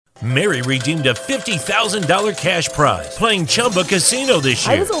Mary redeemed a $50,000 cash prize playing Chumba Casino this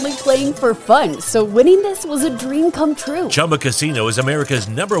year. I was only playing for fun, so winning this was a dream come true. Chumba Casino is America's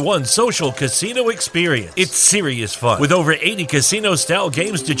 #1 social casino experience. It's serious fun. With over 80 casino-style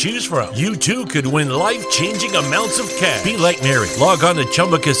games to choose from, you too could win life-changing amounts of cash. Be like Mary. Log on to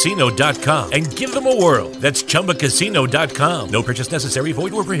ChumbaCasino.com and give them a whirl. That's ChumbaCasino.com. No purchase necessary.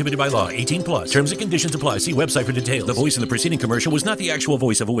 Void or prohibited by law. 18+. Terms and conditions apply. See website for details. The voice in the preceding commercial was not the actual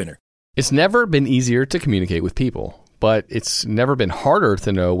voice of a winner. It's never been easier to communicate with people, but it's never been harder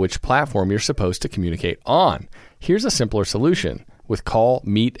to know which platform you're supposed to communicate on. Here's a simpler solution. With call,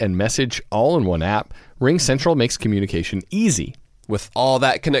 meet, and message all in one app, RingCentral makes communication easy. With all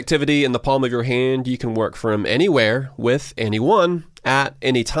that connectivity in the palm of your hand, you can work from anywhere with anyone at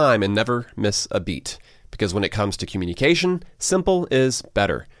any time and never miss a beat. Because when it comes to communication, simple is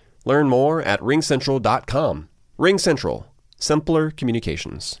better. Learn more at ringcentral.com. RingCentral. Simpler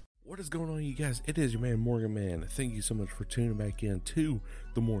communications. What is going on, you guys? It is your man, Morgan Man. Thank you so much for tuning back in to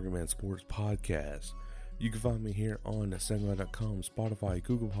the Morgan Man Sports Podcast. You can find me here on SoundCloud.com, Spotify,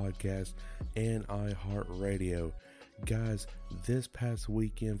 Google Podcasts, and iHeartRadio. Guys, this past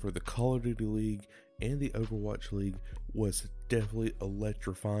weekend for the Call of Duty League and the Overwatch League was definitely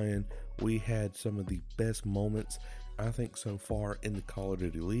electrifying. We had some of the best moments, I think, so far in the Call of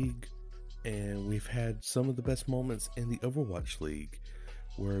Duty League. And we've had some of the best moments in the Overwatch League,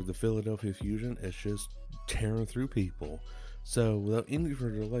 where the Philadelphia Fusion is just tearing through people. So without any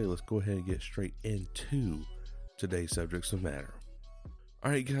further delay, let's go ahead and get straight into today's subjects of matter.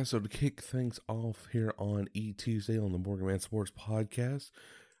 Alright guys, so to kick things off here on Tuesday on the Morgan Man Sports Podcast,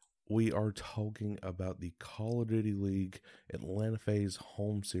 we are talking about the Call of Duty League Atlanta FaZe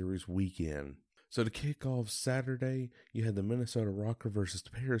Home Series weekend. So to kick off Saturday, you had the Minnesota Rocker versus the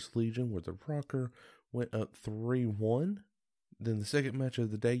Paris Legion, where the Rocker went up 3-1. Then the second match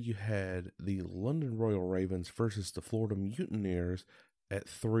of the day, you had the London Royal Ravens versus the Florida Mutineers at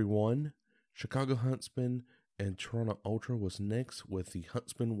 3-1. Chicago Huntsmen and Toronto Ultra was next, with the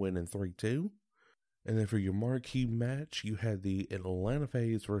Huntsmen winning 3-2. And then for your marquee match, you had the Atlanta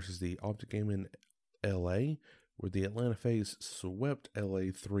FaZe versus the Optic Gaming LA, where the Atlanta FaZe swept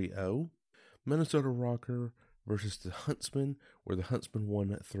LA 3-0. Minnesota Rocker versus the Huntsmen, where the Huntsmen won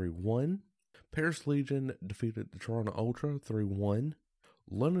 3-1. Paris Legion defeated the Toronto Ultra 3-1.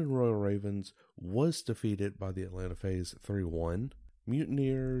 London Royal Ravens was defeated by the Atlanta FaZe 3-1.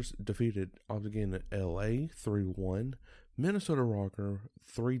 Mutineers defeated Optic LA 3-1. Minnesota Rocker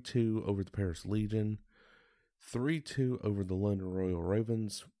 3-2 over the Paris Legion. 3-2 over the London Royal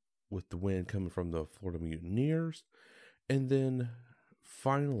Ravens, with the win coming from the Florida Mutineers. And then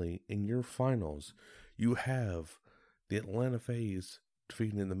finally, in your finals, you have the Atlanta FaZe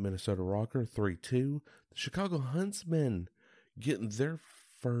defeating the Minnesota Rocker 3-2. The Chicago Huntsmen getting their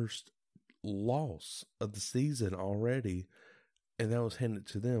first loss of the season already, and that was handed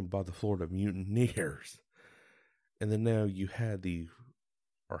to them by the Florida Mutineers. And then now you have the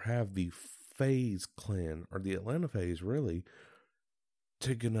FaZe clan, or the Atlanta FaZe really,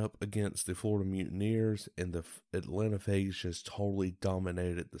 taking up against the Florida Mutineers, and the Atlanta FaZe just totally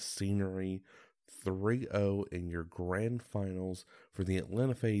dominated the scenery. 3-0 in your grand finals for the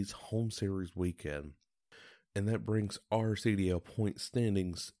Atlanta FaZe Home Series weekend. And that brings our CDL point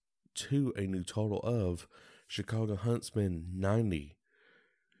standings to a new total of Chicago Huntsmen 90,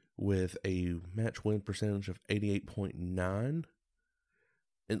 with a match win percentage of 88.9.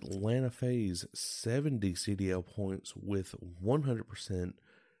 Atlanta FaZe 70 CDL points with 100%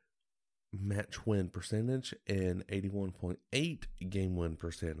 match win percentage and 81.8 game win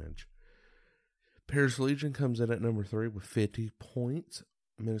percentage. Paris Legion comes in at number 3 with 50 points.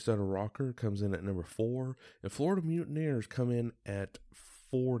 Minnesota Rocker comes in at number 4. And Florida Mutineers come in at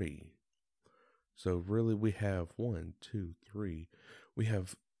 40. So really we have 1, 2, 3. We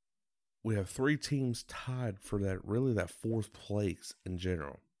have 3 teams tied for that fourth place in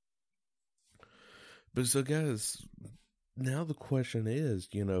general. But so guys, now the question is,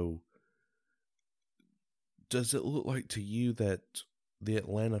 does it look like to you that the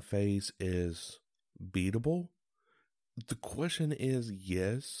Atlanta FaZe is beatable? The question is,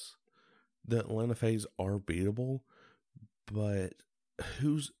 yes, the Atlanta FaZe are beatable, but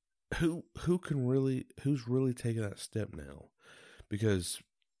who's really taking that step now? Because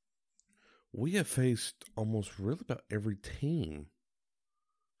we have faced almost really about every team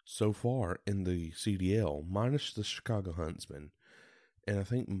so far in the CDL, minus the Chicago Huntsmen, and I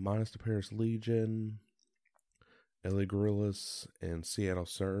think minus the Paris Legion, LA Gorillas, and Seattle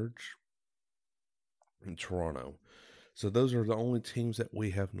Surge, and Toronto. So those are the only teams that we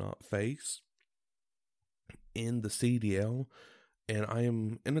have not faced in the CDL.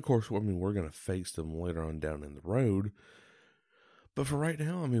 And of course, I mean, we're going to face them later on down in the road. But for right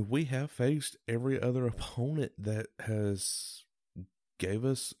now, I mean, we have faced every other opponent that has gave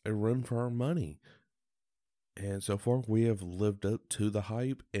us a run for our money. And so far, we have lived up to the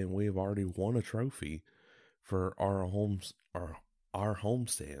hype, and we have already won a trophy for our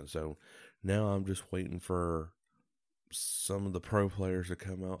homestand. So now I'm just waiting for some of the pro players to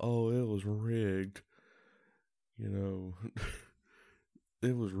come out. Oh, it was rigged. You know,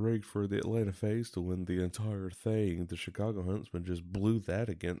 it was rigged for the Atlanta Phase to win the entire thing. The Chicago Huntsmen just blew that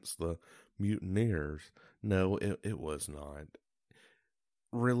against the Mutineers. No, it was not.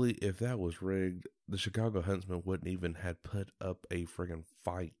 Really, if that was rigged, the Chicago Huntsmen wouldn't even have put up a friggin'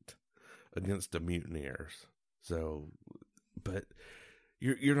 fight against the Mutineers. So, but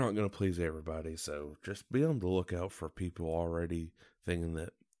you're not going to please everybody. So just be on the lookout for people already thinking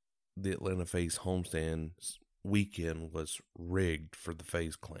that the Atlanta Phase homestand weekend was rigged for the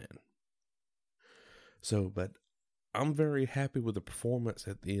FaZe clan. So, but I'm very happy with the performance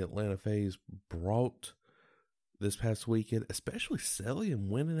that the Atlanta Phase brought this past weekend, especially Cellium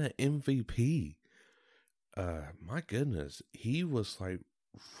winning that MVP. My goodness, he was like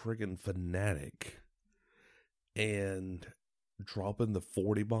friggin' fanatic and dropping the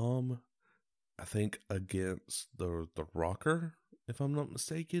 40 bomb, I think against the rocker, if I'm not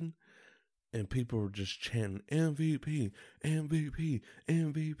mistaken. And people were just chanting MVP, MVP,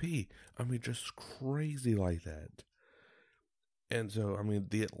 MVP. I mean, just crazy like that. And so, I mean,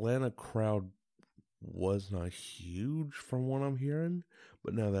 the Atlanta crowd was not huge from what I'm hearing,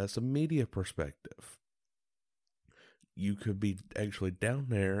 but now that's a media perspective. You could be actually down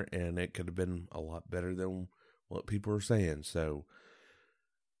there and it could have been a lot better than what people are saying. So,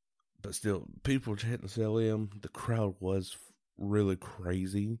 but still, people chanting Cellium. The crowd was really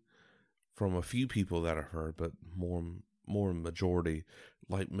crazy from a few people that I've heard, but more majority,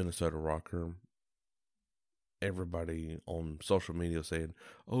 like Minnesota Rocker. Everybody on social media saying,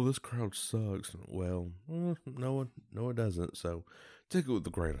 "Oh, this crowd sucks." Well, no, it doesn't. So take it with a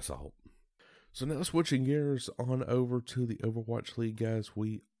grain of salt. So now switching gears on over to the Overwatch League, guys.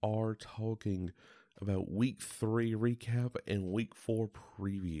 We are talking about Week 3 recap and Week 4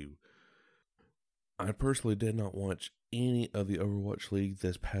 preview. I personally did not watch any of the Overwatch League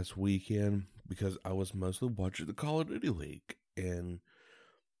this past weekend because I was mostly watching the Call of Duty League. And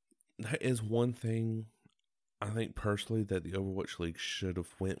that is one thing I think personally that the Overwatch League should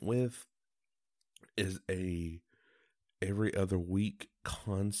have went with, is a every other week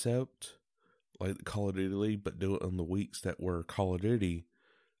concept like the Call of Duty League, but do it on the weeks that where Call of Duty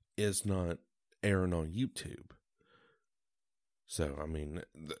is not airing on YouTube. So, I mean,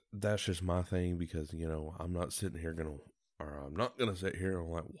 that's just my thing because, you know, I'm not sitting here I'm not going to sit here and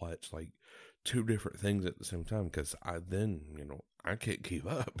watch like two different things at the same time because I can't keep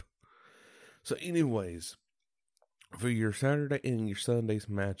up. So anyways, for your Saturday and your Sunday's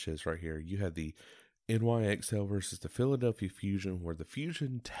matches right here, you have the NYXL versus the Philadelphia Fusion, where the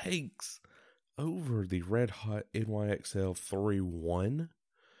Fusion takes over the red hot NYXL 3-1.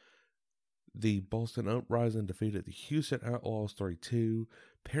 The Boston Uprising defeated the Houston Outlaws 3-2.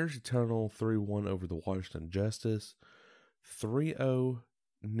 Parachute Tunnel 3-1 over the Washington Justice. 3-0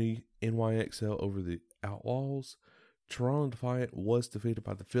 NYXL over the Outlaws. Toronto Defiant was defeated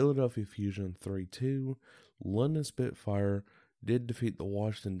by the Philadelphia Fusion 3-2. London Spitfire did defeat the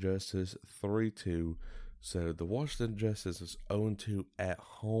Washington Justice 3-2. So the Washington Justice is 0-2 at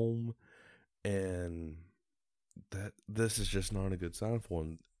home. And this is just not a good sign for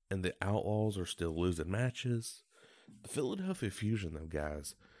them. And the Outlaws are still losing matches. The Philadelphia Fusion, though,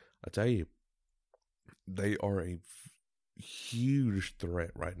 guys, I tell you, they are a huge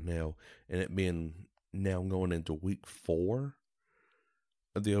threat right now. And it being now going into week 4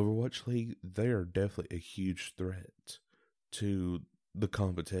 of the Overwatch League, they are definitely a huge threat to the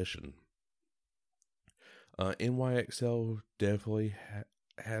competition. NYXL definitely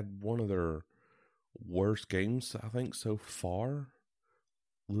had one of their worst games, I think, so far,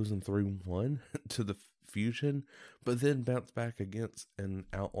 losing 3-1 to the Fusion, but then bounced back against an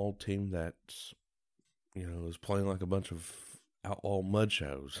Outlaw team that, you know, is playing like a bunch of Outlaw mud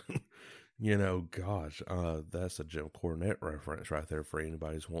shows. You know, gosh, that's a Jim Cornette reference right there for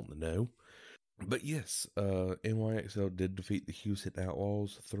anybody who's wanting to know. But yes, NYXL did defeat the Houston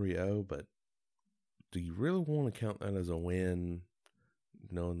Outlaws 3-0, but do you really want to count that as a win,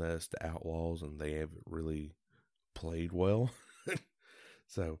 knowing that it's the Outlaws and they haven't really played well?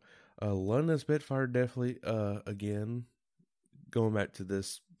 So, London Spitfire definitely, again, going back to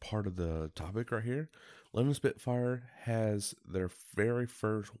this part of the topic right here, London Spitfire has their very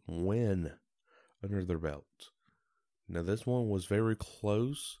first win under their belt. Now, this one was very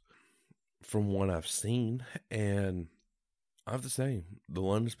close from what I've seen, and I have to say, the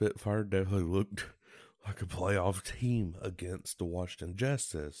London Spitfire definitely looked like a playoff team against the Washington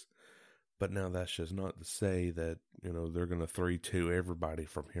Justice. But now that's just not to say that, they're going to 3-2 everybody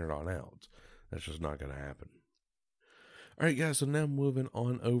from here on out. That's just not going to happen. All right, guys, so now moving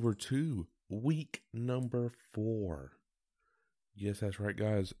on over to week number 4. Yes, that's right,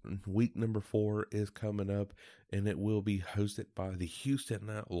 guys. Week number 4 is coming up, and it will be hosted by the Houston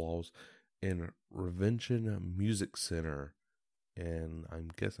Outlaws in Revention Music Center. And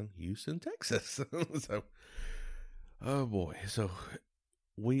I'm guessing Houston, Texas. So, oh boy. So,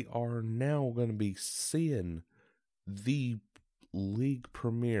 we are now going to be seeing the league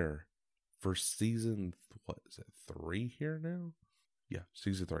premiere for season, 3 here now? Yeah,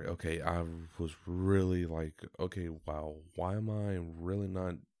 season 3. Okay, I was really like, okay, wow, why am I really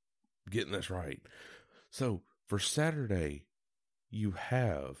not getting this right? So, for Saturday, you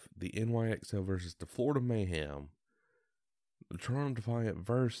have the NYXL versus the Florida Mayhem, the Toronto Defiant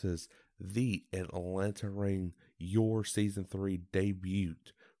versus the Atlanta Reign, your season 3 debut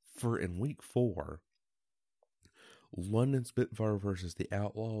for in week 4. London Spitfire versus the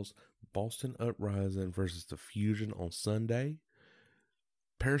Outlaws, Boston Uprising versus the Fusion on Sunday,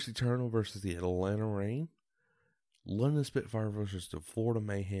 Paris Eternal versus the Atlanta Reign, London Spitfire versus the Florida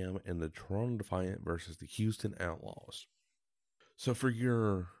Mayhem, and the Toronto Defiant versus the Houston Outlaws. So for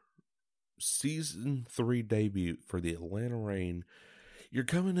your season 3 debut for the Atlanta Reign, you're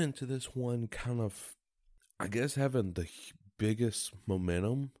coming into this one kind of, I guess, having the biggest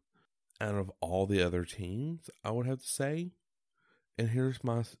momentum out of all the other teams, I would have to say. And here's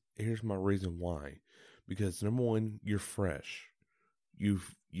my reason why. Because number one, you're fresh.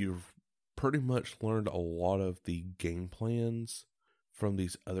 You've pretty much learned a lot of the game plans from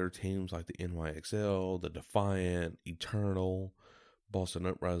these other teams like the NYXL, the Defiant, Eternal, Boston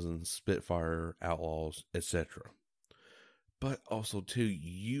Uprising, Spitfire, Outlaws, etc. But also, too,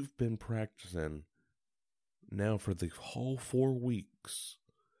 you've been practicing now for the whole 4 weeks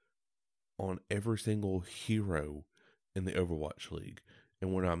on every single hero in the Overwatch League.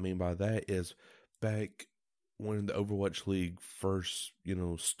 And what I mean by that is back when the Overwatch League first,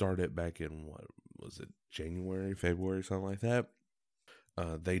 started back in, what was it, January, February, something like that.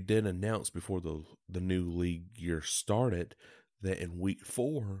 They did announce before the new league year started that in week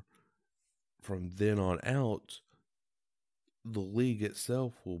 4, from then on out, the league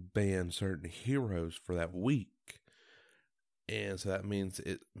itself will ban certain heroes for that week. And so that means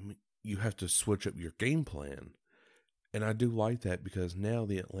you have to switch up your game plan. And I do like that because now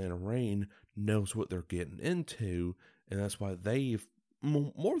the Atlanta Reign knows what they're getting into, and that's why they've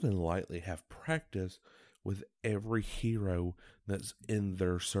more than likely have practice with every hero that's in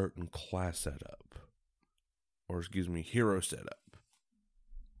their certain class setup. Or hero setup.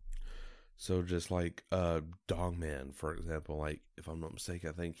 So just like Dogman, for example, like if I'm not mistaken,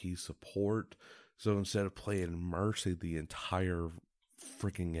 I think he's support. So instead of playing Mercy the entire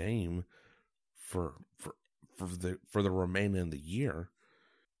freaking game for the remaining of the year,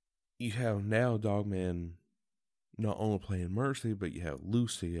 you have now Dogman not only playing Mercy, but you have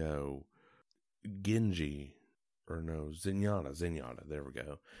Lucio, Genji, Zenyatta, there we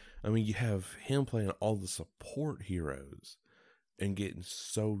go. I mean, you have him playing all the support heroes and getting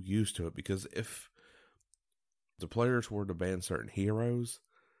so used to it, because if the players were to ban certain heroes,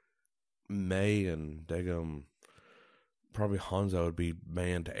 May and Degum, probably Hanzo would be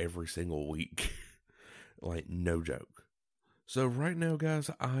banned every single week. Like, no joke. So right now,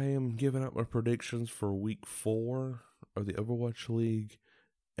 guys, I am giving out my predictions for week 4 of the Overwatch League,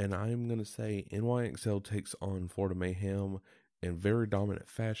 and I'm going to say NYXL takes on Florida Mayhem in very dominant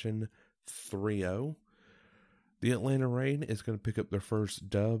fashion, 3-0. The Atlanta Reign is going to pick up their first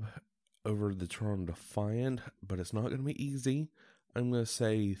dub over the Toronto Defiant, but it's not going to be easy. I'm going to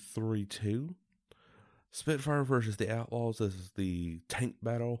say 3-2. Spitfire versus the Outlaws. This is the tank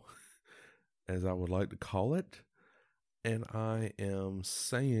battle, as I would like to call it. And I am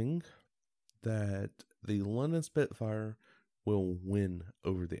saying that the London Spitfire will win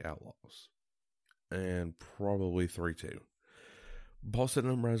over the Outlaws. And probably 3-2. Boston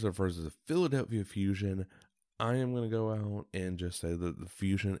Uprising versus the Philadelphia Fusion. I am going to go out and just say that the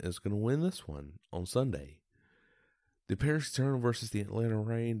Fusion is going to win this one on Sunday. The Paris Eternal versus the Atlanta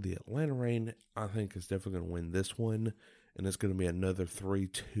Reign. The Atlanta Reign, I think, is definitely going to win this one. And it's going to be another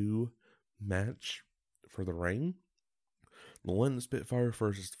 3-2 match for the Reign. The London Spitfire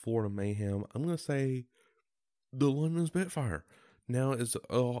versus the Florida Mayhem. I'm going to say the London Spitfire. Now is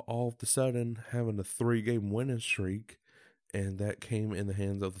all of a sudden having a 3-game winning streak. And that came in the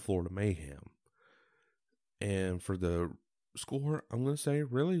hands of the Florida Mayhem. And for the score, I'm going to say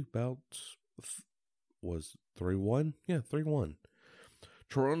really about was 3-1. Yeah, 3-1.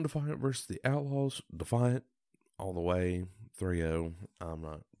 Toronto Defiant versus the Outlaws. Defiant all the way, 3-0. I'm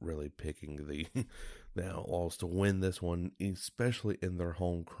not really picking the Outlaws to win this one, especially in their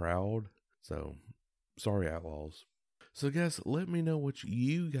home crowd. So, sorry, Outlaws. So, guys, let me know what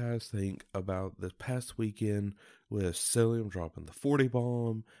you guys think about this past weekend with Cilium dropping the 40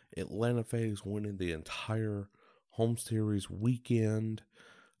 bomb, Atlanta FaZe winning the entire home series weekend.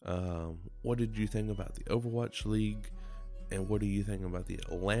 What did you think about the Overwatch League? And what do you think about the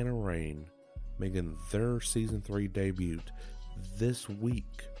Atlanta Reign making their Season 3 debut this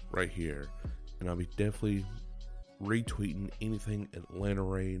week right here? And I'll be definitely retweeting anything Atlanta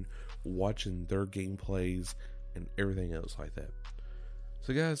Reign, watching their gameplays, and everything else like that.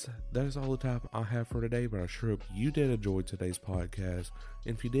 So guys, that is all the time I have for today, but I sure hope you did enjoy today's podcast.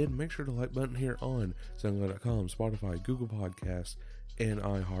 And if you did, make sure to like button here on SoundCloud.com, Spotify, Google Podcasts, and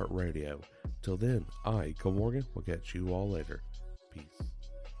iHeartRadio. Till then, Cole Morgan, will catch you all later. Peace.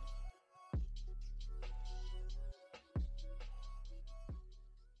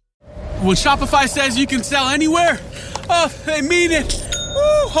 When Shopify says you can sell anywhere, oh, they mean it.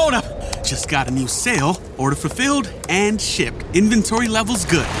 Woo, hold up. Just got a new sale. Order fulfilled and shipped. Inventory level's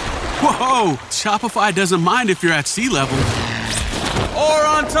good. Whoa, Shopify doesn't mind if you're at sea level. Or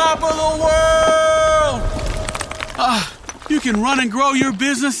on top of the world. You can run and grow your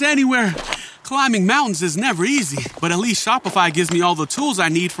business anywhere. Climbing mountains is never easy, but at least Shopify gives me all the tools I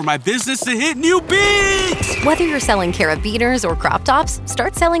need for my business to hit new peaks. Whether you're selling carabiners or crop tops,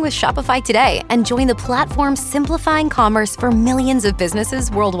 start selling with Shopify today and join the platform simplifying commerce for millions of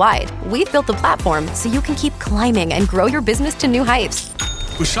businesses worldwide. We've built the platform so you can keep climbing and grow your business to new heights.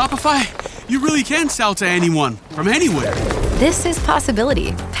 With Shopify, you really can sell to anyone, from anywhere. This is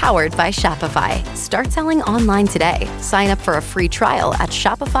Possibility, powered by Shopify. Start selling online today. Sign up for a free trial at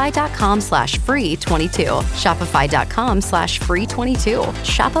shopify.com/free22. Shopify.com/free22.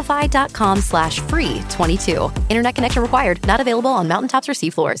 Shopify.com/free22. Internet connection required. Not available on mountaintops or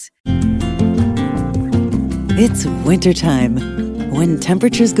seafloors. It's wintertime. When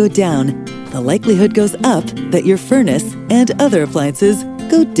temperatures go down, the likelihood goes up that your furnace and other appliances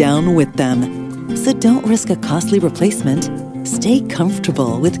go down with them. So don't risk a costly replacement. Stay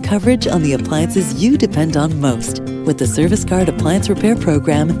comfortable with coverage on the appliances you depend on most with the Service Guard Appliance Repair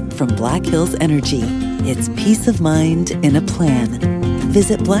Program from Black Hills Energy. It's peace of mind in a plan.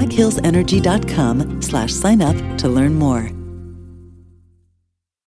 Visit blackhillsenergy.com/sign up to learn more.